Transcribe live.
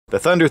The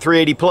Thunder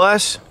 380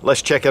 Plus,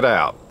 let's check it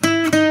out.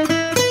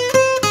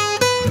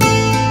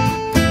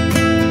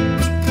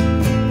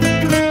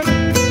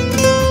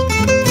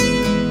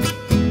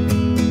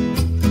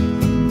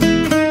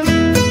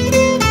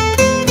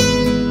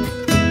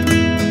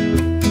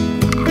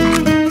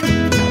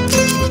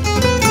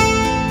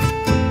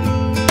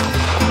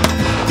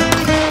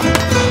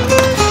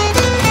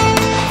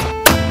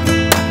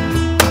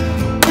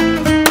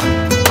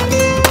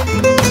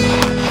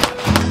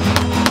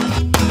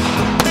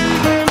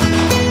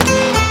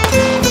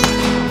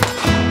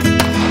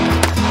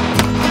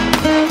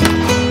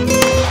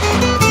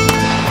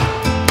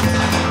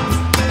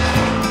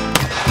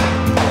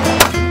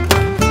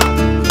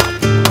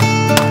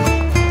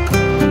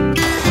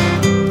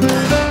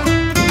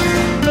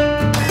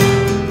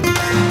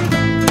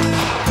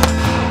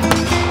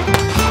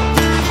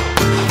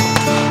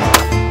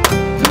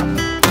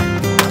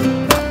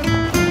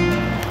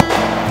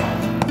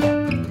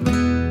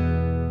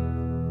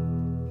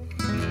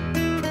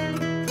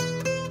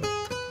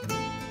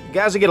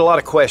 Guys, I get a lot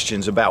of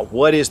questions about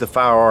what is the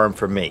firearm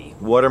for me?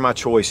 What are my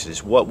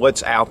choices?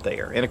 What's out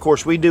there? And of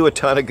course, we do a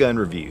ton of gun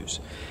reviews.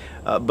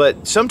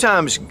 But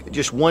sometimes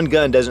just one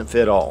gun doesn't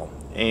fit all.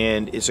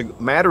 And it's a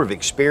matter of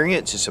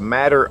experience. It's a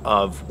matter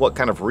of what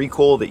kind of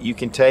recoil that you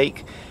can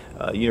take.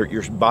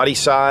 Your body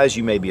size,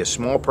 you may be a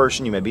small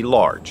person, you may be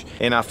large.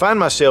 And I find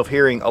myself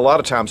hearing a lot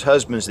of times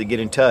husbands that get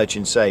in touch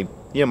and say,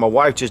 my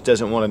wife just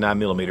doesn't want a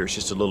 9mm, it's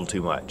just a little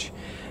too much.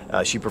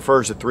 She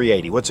prefers the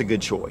 380. What's a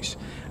good choice?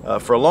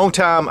 For a long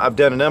time, I've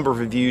done a number of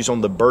reviews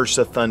on the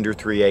Bersa Thunder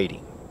 380.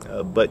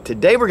 But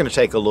today we're going to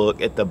take a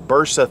look at the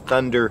Bersa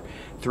Thunder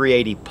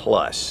 380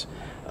 Plus.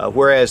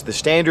 Whereas the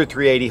standard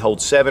 380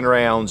 holds 7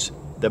 rounds,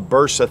 the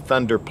Bersa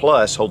Thunder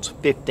Plus holds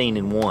 15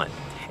 in one.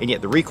 And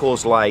yet the recoil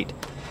is light.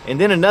 And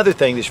then another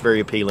thing that's very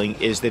appealing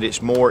is that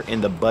it's more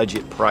in the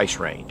budget price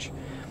range.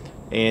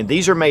 And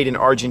these are made in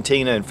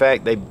Argentina. In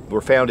fact, they were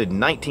founded in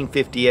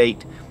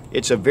 1958.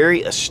 It's a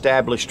very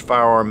established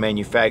firearm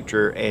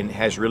manufacturer and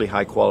has really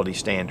high quality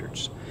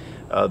standards.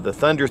 The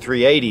Thunder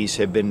 380s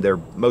have been their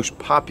most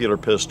popular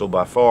pistol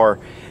by far,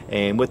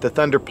 and with the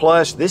Thunder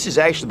Plus, this is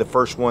actually the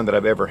first one that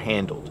I've ever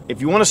handled.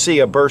 If you want to see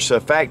a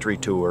Bersa factory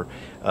tour,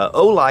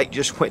 Olight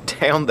just went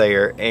down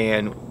there,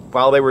 and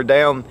while they were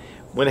down,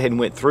 went ahead and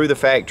went through the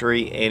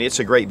factory, and it's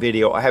a great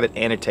video. I have it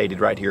annotated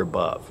right here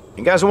above.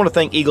 And guys, I want to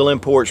thank Eagle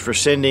Imports for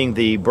sending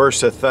the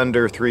Bersa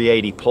Thunder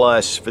 380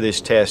 Plus for this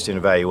test and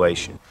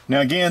evaluation.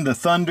 Now again, the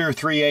Thunder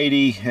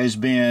 380 has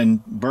been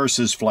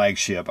Bersa's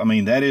flagship. I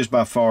mean, that is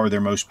by far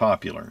their most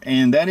popular.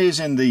 And that is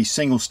in the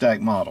single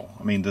stack model.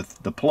 I mean,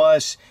 the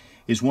Plus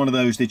is one of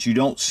those that you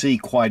don't see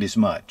quite as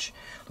much.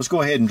 Let's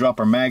go ahead and drop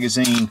our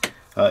magazine.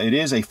 It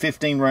is a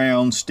 15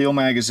 round steel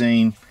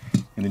magazine.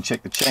 And then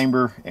check the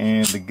chamber,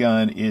 and the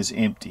gun is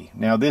empty.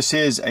 Now this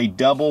is a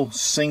double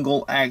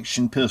single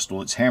action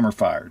pistol. It's hammer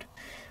fired.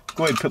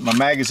 Go ahead and put my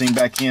magazine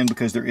back in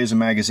because there is a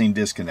magazine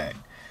disconnect.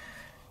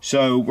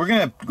 So we're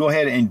going to go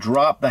ahead and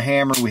drop the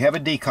hammer. We have a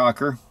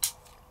decocker.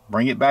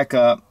 Bring it back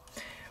up.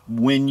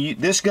 When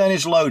this gun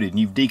is loaded and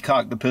you've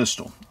decocked the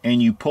pistol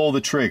and you pull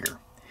the trigger,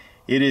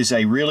 it is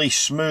a really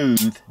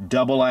smooth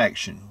double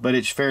action, but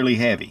it's fairly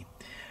heavy.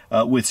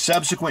 With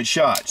subsequent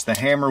shots, the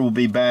hammer will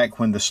be back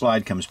when the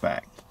slide comes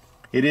back.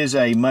 It is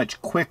a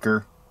much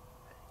quicker,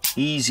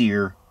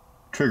 easier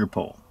trigger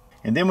pull.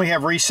 And then we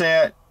have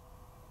reset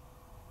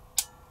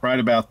right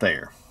about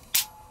there.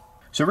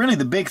 So really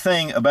the big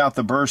thing about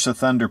the Bersa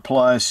Thunder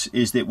Plus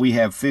is that we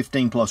have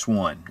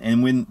 15+1.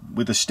 And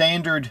with the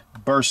standard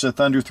Bersa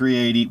Thunder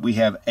 380, we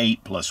have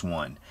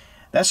 8+1.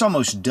 That's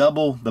almost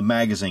double the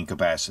magazine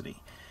capacity.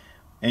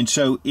 And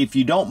so if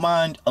you don't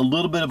mind a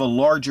little bit of a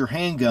larger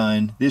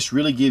handgun, this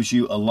really gives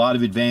you a lot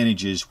of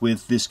advantages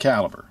with this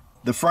caliber.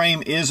 The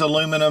frame is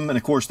aluminum, and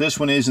of course this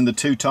one is in the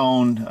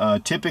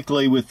two-tone.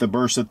 Typically with the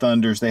Bersa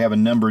Thunders, they have a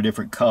number of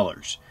different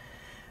colors.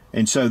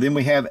 And so then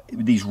we have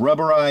these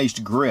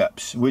rubberized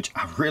grips, which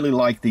I really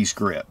like these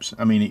grips.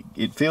 I mean,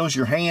 it fills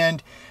your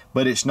hand,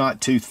 but it's not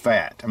too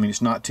fat. I mean,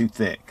 it's not too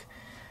thick.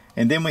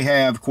 And then we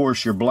have, of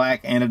course, your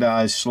black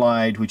anodized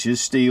slide, which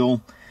is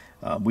steel.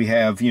 We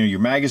have, your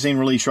magazine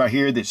release right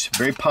here that's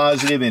very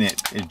positive, and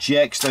it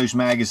ejects those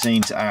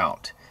magazines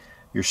out.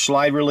 Your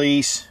slide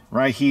release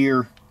right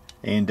here,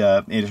 and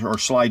or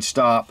slide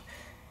stop.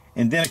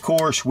 And then of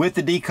course with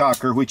the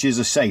decocker, which is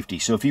a safety,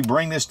 so if you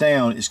bring this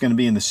down, it's going to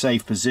be in the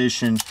safe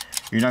position.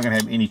 You're not going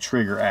to have any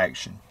trigger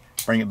action.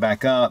 Bring it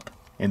back up,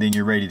 and then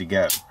you're ready to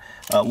go.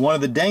 One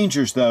of the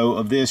dangers though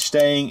of this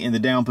staying in the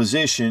down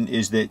position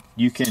is that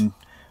you can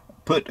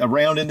put a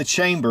round in the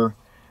chamber,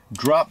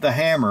 drop the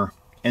hammer,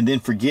 and then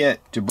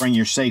forget to bring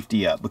your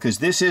safety up, because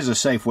this is a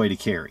safe way to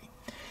carry.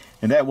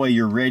 And that way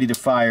you're ready to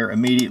fire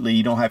immediately.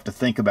 You don't have to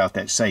think about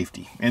that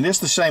safety. And it's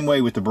the same way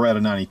with the Beretta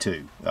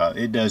 92.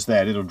 It does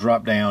that. It'll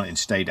drop down and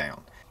stay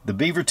down. The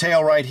beaver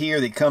tail right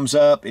here that comes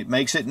up, it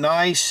makes it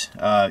nice.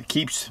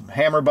 Keeps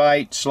hammer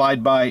bite,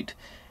 slide bite,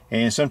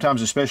 and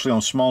sometimes, especially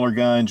on smaller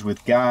guns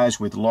with guys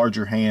with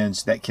larger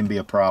hands, that can be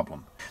a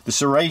problem. The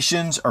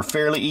serrations are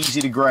fairly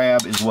easy to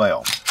grab as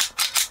well.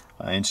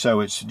 And so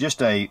it's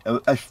just a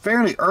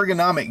fairly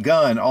ergonomic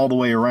gun all the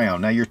way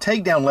around. Now your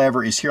takedown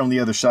lever is here on the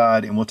other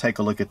side, and we'll take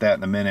a look at that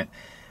in a minute.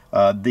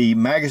 The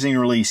magazine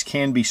release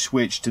can be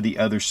switched to the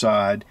other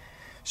side,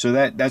 so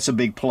that's a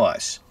big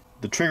plus.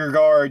 The trigger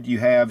guard, you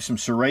have some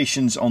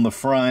serrations on the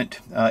front.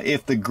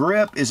 If the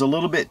grip is a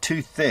little bit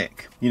too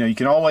thick, you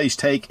can always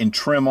take and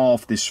trim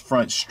off this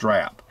front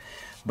strap.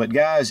 But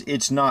guys,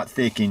 it's not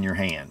thick in your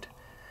hand.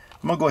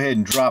 I'm gonna go ahead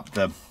and drop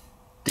the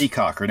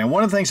decocker. Now,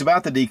 one of the things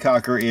about the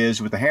decocker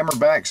is with the hammer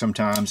back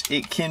sometimes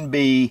it can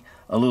be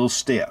a little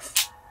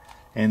stiff.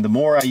 And the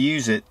more I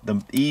use it,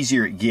 the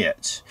easier it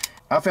gets.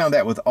 I found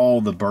that with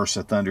all the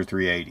Bersa Thunder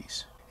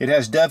 380s. It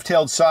has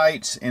dovetailed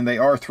sights, and they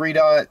are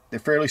 3-dot. They're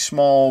fairly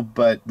small,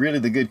 but really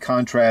the good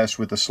contrast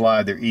with the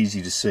slide, they're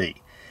easy to see.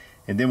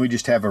 And then we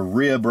just have a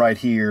rib right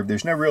here.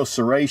 There's no real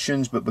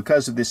serrations, but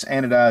because of this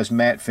anodized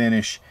matte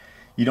finish,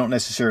 you don't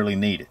necessarily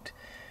need it.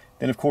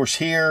 Then of course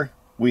here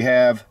we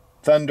have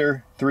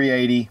Thunder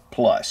 380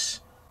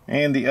 Plus.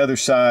 And the other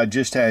side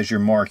just has your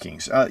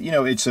markings.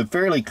 It's a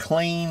fairly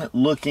clean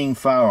looking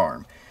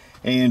firearm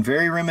and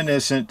very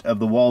reminiscent of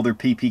the Walther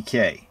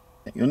PPK.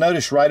 You'll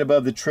notice right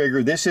above the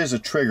trigger, this is a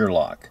trigger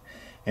lock.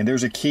 And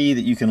there's a key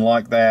that you can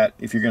lock that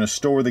if you're going to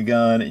store the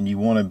gun and you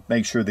want to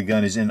make sure the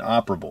gun is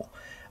inoperable.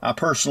 I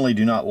personally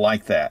do not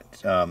like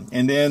that.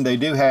 And then they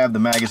do have the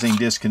magazine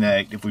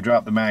disconnect. If we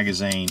drop the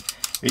magazine,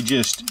 it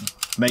just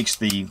makes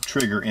the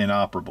trigger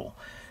inoperable.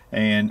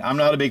 And I'm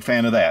not a big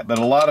fan of that, but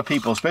a lot of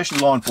people, especially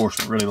law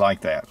enforcement, really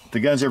like that. If the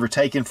gun's ever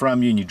taken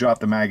from you and you drop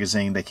the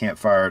magazine, they can't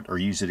fire it or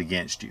use it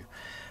against you.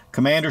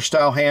 Commander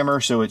style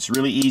hammer, so it's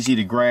really easy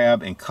to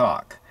grab and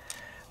cock.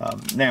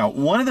 Now,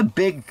 one of the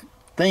big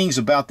things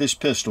about this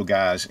pistol,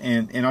 guys,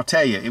 and I'll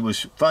tell you, it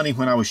was funny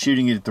when I was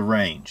shooting it at the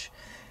range.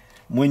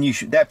 When you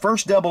that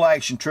first double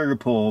action trigger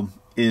pull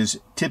is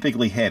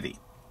typically heavy.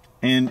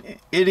 And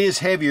it is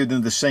heavier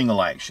than the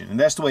single action, and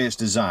that's the way it's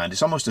designed.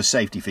 It's almost a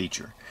safety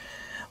feature.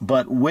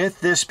 But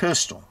with this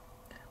pistol,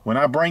 when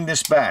I bring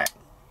this back,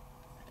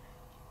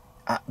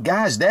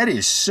 guys, that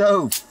is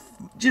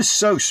just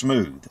so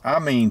smooth. I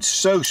mean,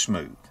 so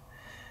smooth.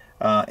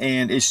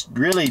 And it's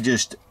really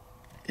just,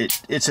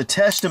 it's a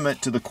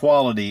testament to the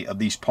quality of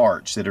these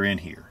parts that are in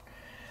here.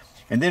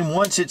 And then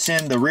once it's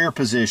in the rear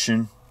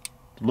position,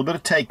 a little bit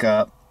of take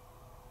up,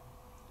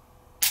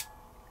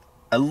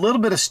 a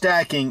little bit of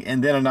stacking,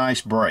 and then a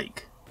nice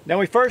break. Now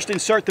we first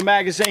insert the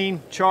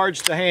magazine,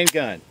 charge the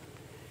handgun.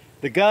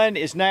 The gun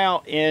is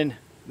now in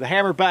the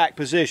hammer back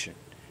position.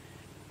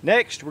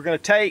 Next, we're going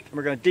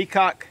to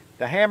decock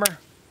the hammer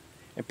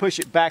and push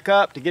it back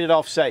up to get it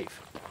off safe.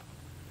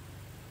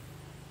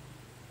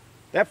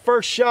 That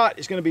first shot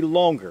is going to be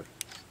longer.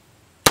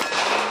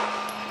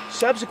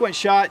 Subsequent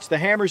shots, the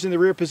hammer's in the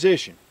rear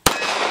position.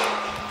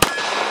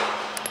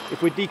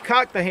 If we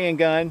decock the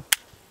handgun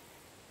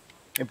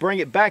and bring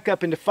it back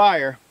up into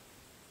fire,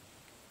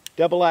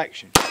 double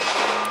action.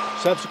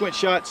 Subsequent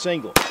shot,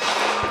 single.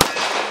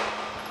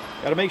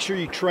 Got to make sure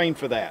you train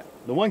for that.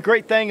 The one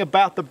great thing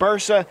about the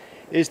Bersa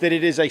is that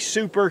it is a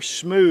super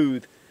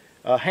smooth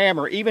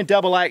hammer. Even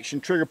double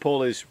action trigger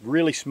pull is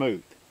really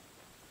smooth.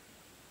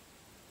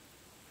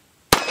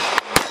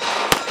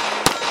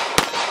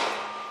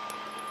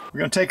 We're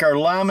going to take our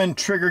Lyman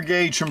trigger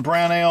gauge from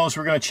Brownells.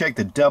 We're going to check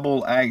the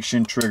double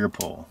action trigger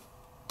pull.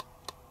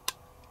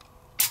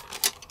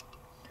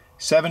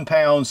 7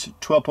 pounds,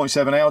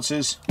 12.7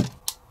 ounces.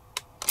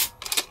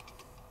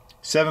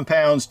 7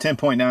 pounds,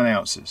 10.9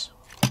 ounces.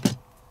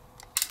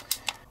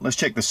 Let's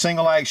check the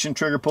single action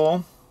trigger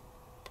pull.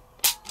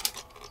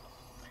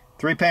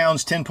 3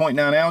 pounds,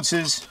 10.9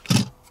 ounces.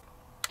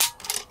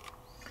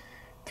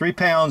 3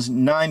 pounds,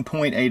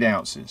 9.8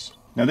 ounces.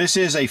 Now this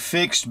is a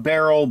fixed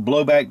barrel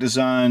blowback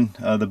design.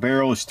 The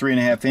barrel is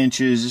 3.5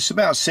 inches. It's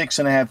about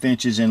 6.5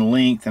 inches in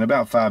length and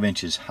about 5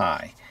 inches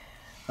high.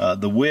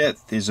 The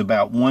width is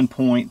about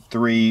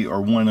 1.3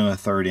 or 1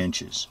 1/3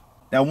 inches.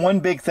 Now one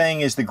big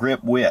thing is the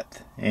grip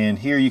width. And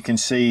here you can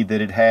see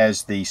that it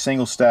has the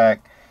single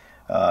stack.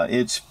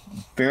 It's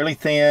fairly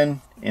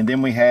thin, and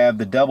then we have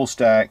the double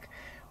stack,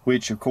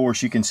 which of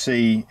course you can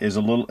see is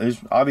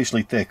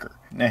obviously thicker.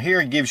 Now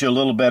here it gives you a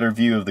little better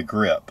view of the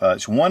grip.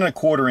 It's 1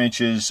 1/4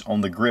 inches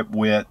on the grip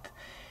width.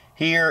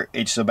 Here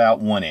it's about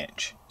 1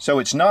 inch. So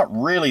it's not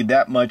really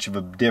that much of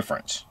a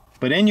difference.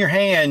 But in your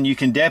hand you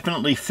can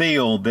definitely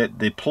feel that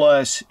the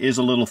Plus is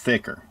a little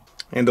thicker.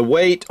 And the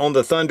weight on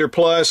the Thunder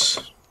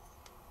Plus,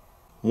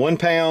 1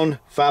 pound,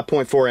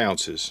 5.4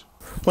 ounces.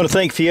 I want to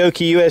thank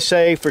Fiocchi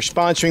USA for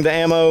sponsoring the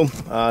ammo.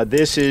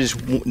 This is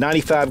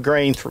 95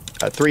 grain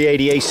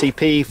 380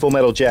 ACP full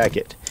metal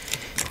jacket.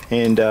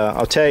 And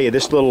I'll tell you,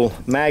 this little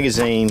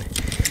magazine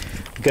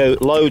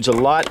loads a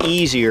lot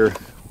easier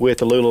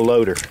with a Lula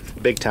loader,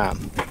 big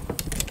time.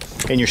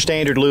 And your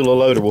standard Lula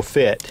loader will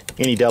fit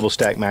any double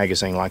stack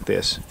magazine like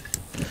this.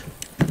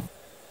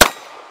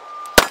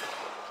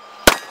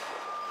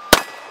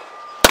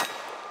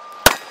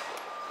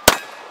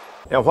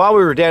 Now, while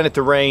we were down at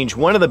the range,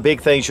 one of the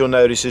big things you'll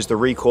notice is the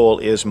recoil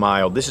is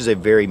mild. This is a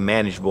very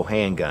manageable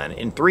handgun,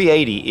 and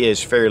 380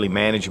 is fairly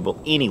manageable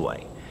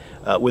anyway.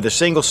 with a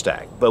single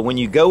stack. But when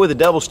you go with a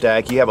double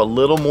stack, you have a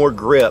little more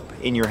grip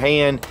in your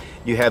hand.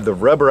 You have the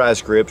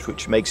rubberized grips,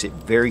 which makes it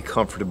very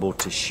comfortable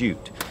to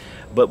shoot.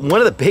 But one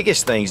of the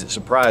biggest things that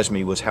surprised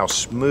me was how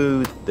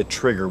smooth the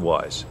trigger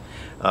was.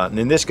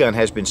 And this gun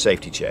has been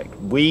safety checked.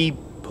 We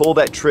pulled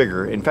that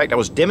trigger. In fact, I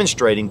was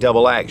demonstrating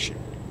double action,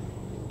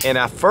 and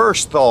I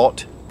first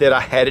thought that I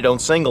had it on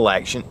single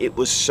action. It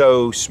was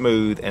so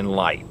smooth and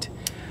light.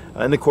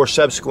 And of course,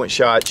 subsequent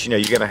shots, you know,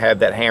 you're going to have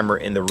that hammer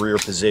in the rear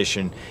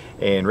position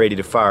and ready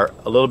to fire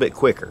a little bit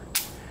quicker.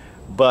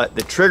 But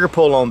the trigger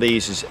pull on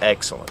these is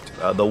excellent.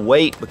 The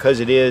weight, because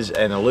it is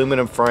an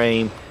aluminum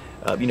frame,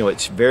 you know,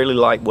 it's very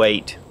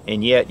lightweight,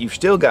 and yet you've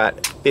still got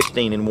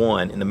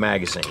 15-in-1 in the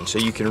magazine, so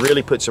you can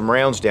really put some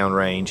rounds down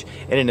range,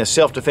 and in a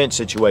self-defense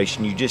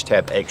situation you just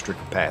have extra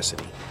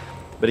capacity.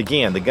 But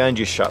again, the gun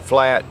just shot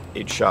flat,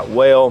 it shot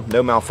well,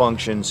 no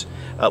malfunctions.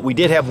 We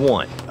did have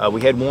one.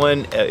 We had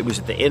one, it was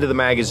at the end of the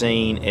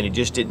magazine, and it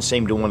just didn't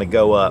seem to want to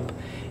go up,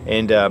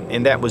 and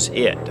that was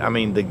it. I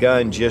mean, the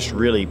gun just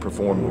really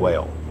performed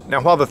well. Now,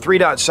 while the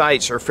 3-dot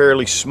sights are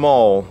fairly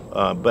small,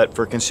 but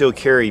for concealed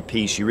carry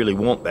piece, you really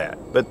want that.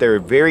 But they're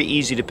very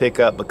easy to pick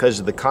up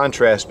because of the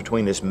contrast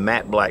between this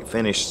matte black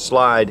finished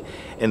slide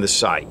and the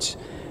sights.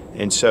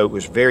 And so it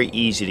was very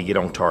easy to get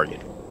on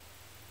target.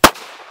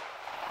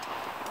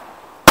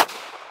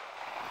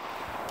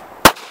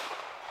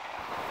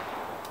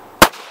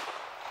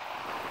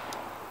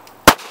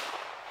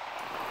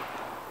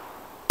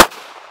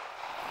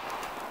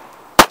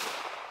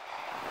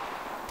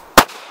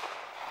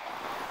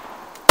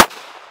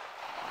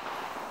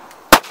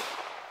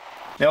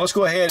 Now let's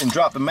go ahead and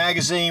drop the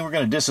magazine. We're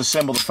going to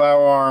disassemble the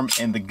firearm,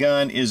 and the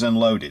gun is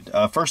unloaded.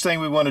 First thing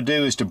we want to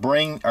do is to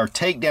bring our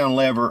takedown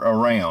lever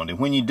around, and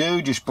when you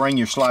do, just bring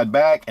your slide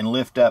back and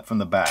lift up from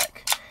the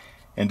back,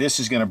 and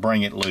this is going to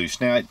bring it loose.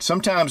 Now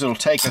sometimes it'll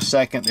take a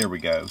second, there we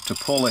go, to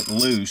pull it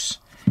loose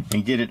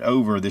and get it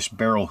over this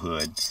barrel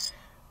hood.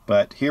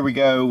 But here we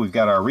go, we've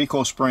got our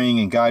recoil spring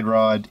and guide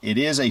rod. It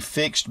is a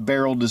fixed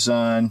barrel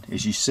design,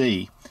 as you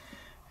see.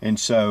 And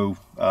so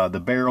the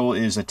barrel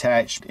is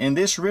attached, and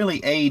this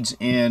really aids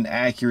in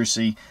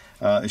accuracy,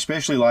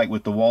 especially like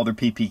with the Walther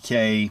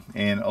PPK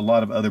and a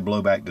lot of other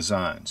blowback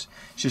designs.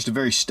 It's just a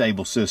very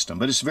stable system,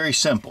 but it's very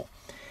simple.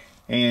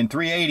 And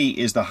 380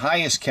 is the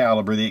highest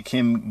caliber that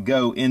can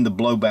go in the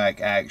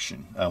blowback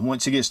action.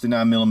 Once it gets to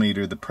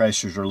 9mm, the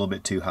pressures are a little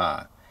bit too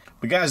high.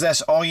 But guys,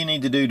 that's all you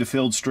need to do to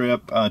field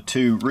strip.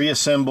 To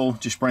reassemble,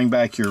 just bring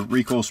back your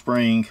recoil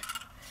spring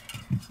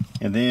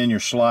and then your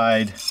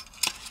slide,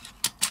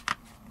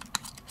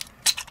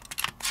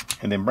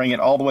 and then bring it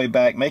all the way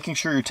back, making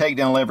sure your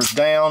takedown lever's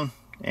down,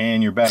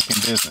 and you're back in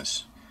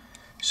business.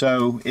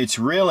 So it's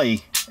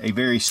really a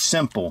very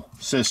simple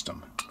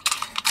system.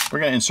 We're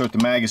going to insert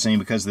the magazine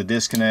because of the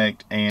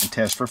disconnect and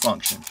test for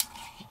function.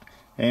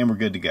 And we're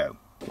good to go.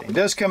 It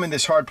does come in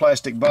this hard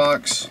plastic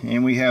box,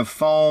 and we have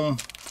foam,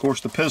 of course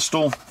the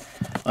pistol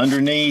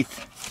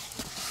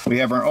underneath. We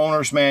have our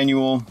owner's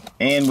manual,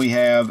 and we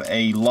have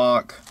a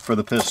lock for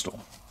the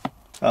pistol.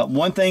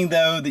 One thing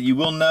though that you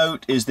will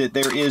note is that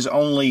there is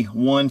only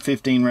one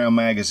 15-round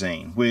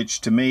magazine, which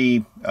to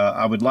me,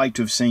 I would like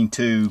to have seen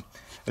two,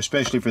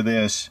 especially for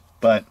this,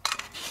 but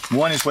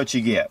one is what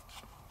you get.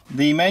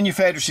 The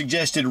manufacturer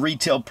suggested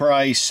retail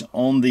price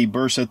on the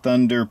Bersa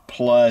Thunder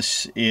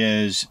Plus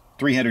is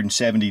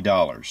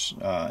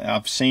 $370.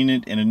 I've seen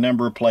it in a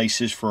number of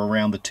places for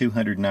around the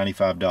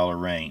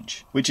 $295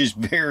 range, which is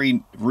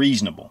very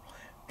reasonable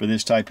for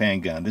this type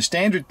handgun. The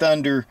standard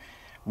Thunder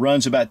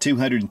runs about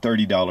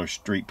 $230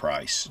 street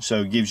price,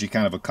 so it gives you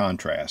kind of a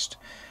contrast.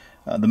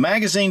 The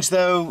magazines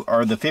though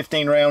are the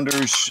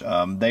 15-rounders.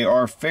 They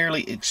are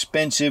fairly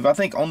expensive. I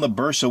think on the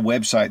Bersa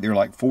website they're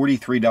like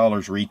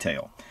 $43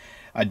 retail.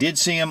 I did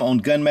see them on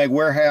Gun Mag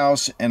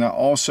Warehouse, and I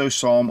also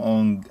saw them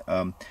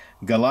on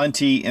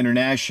Galanti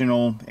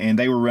International, and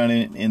they were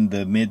running in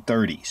the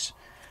mid-30s.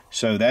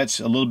 So that's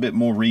a little bit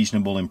more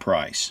reasonable in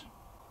price.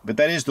 But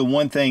that is the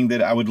one thing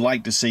that I would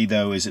like to see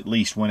though, is at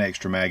least one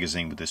extra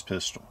magazine with this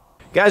pistol.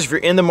 Guys, if you're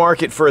in the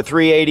market for a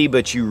 380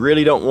 but you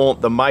really don't want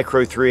the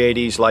micro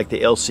 380s like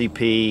the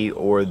LCP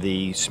or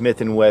the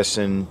Smith &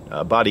 Wesson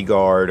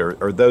Bodyguard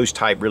or those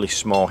type really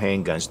small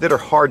handguns that are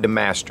hard to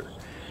master,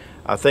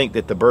 I think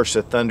that the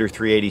Bersa Thunder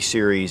 380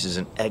 series is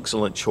an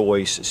excellent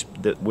choice.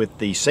 With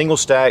the single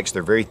stacks,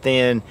 they're very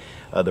thin,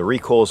 the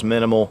recoil is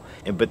minimal,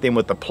 but then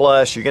with the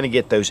Plus, you're going to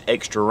get those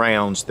extra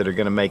rounds that are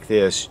going to make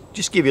this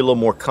just give you a little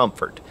more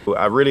comfort.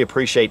 I really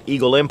appreciate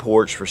Eagle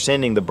Imports for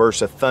sending the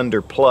Bersa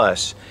Thunder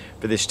Plus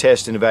for this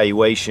test and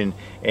evaluation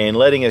and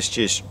letting us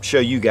just show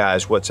you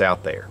guys what's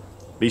out there.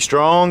 Be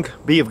strong,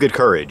 be of good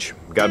courage.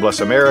 God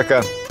bless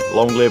America.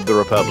 Long live the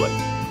Republic.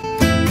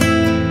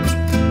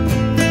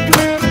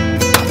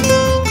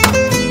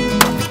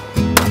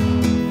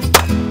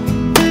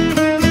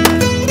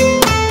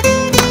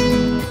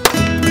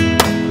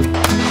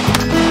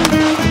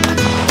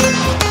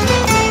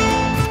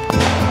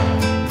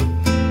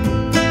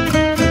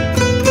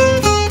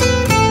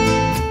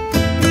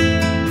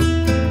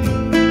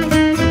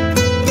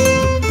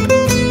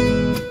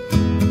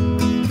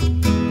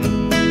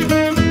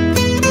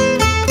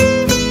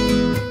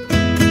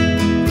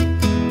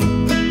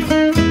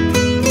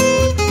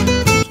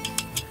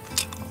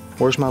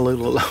 Where's my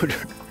Lula loader?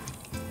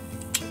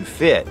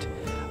 Fit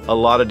a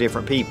lot of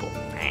different people.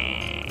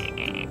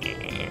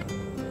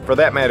 For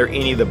that matter,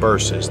 any of the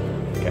Bersas.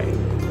 Okay.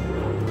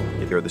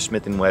 If you're the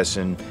Smith &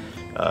 Wesson,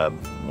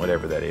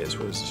 whatever that is,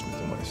 what is the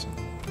Smith & Wesson?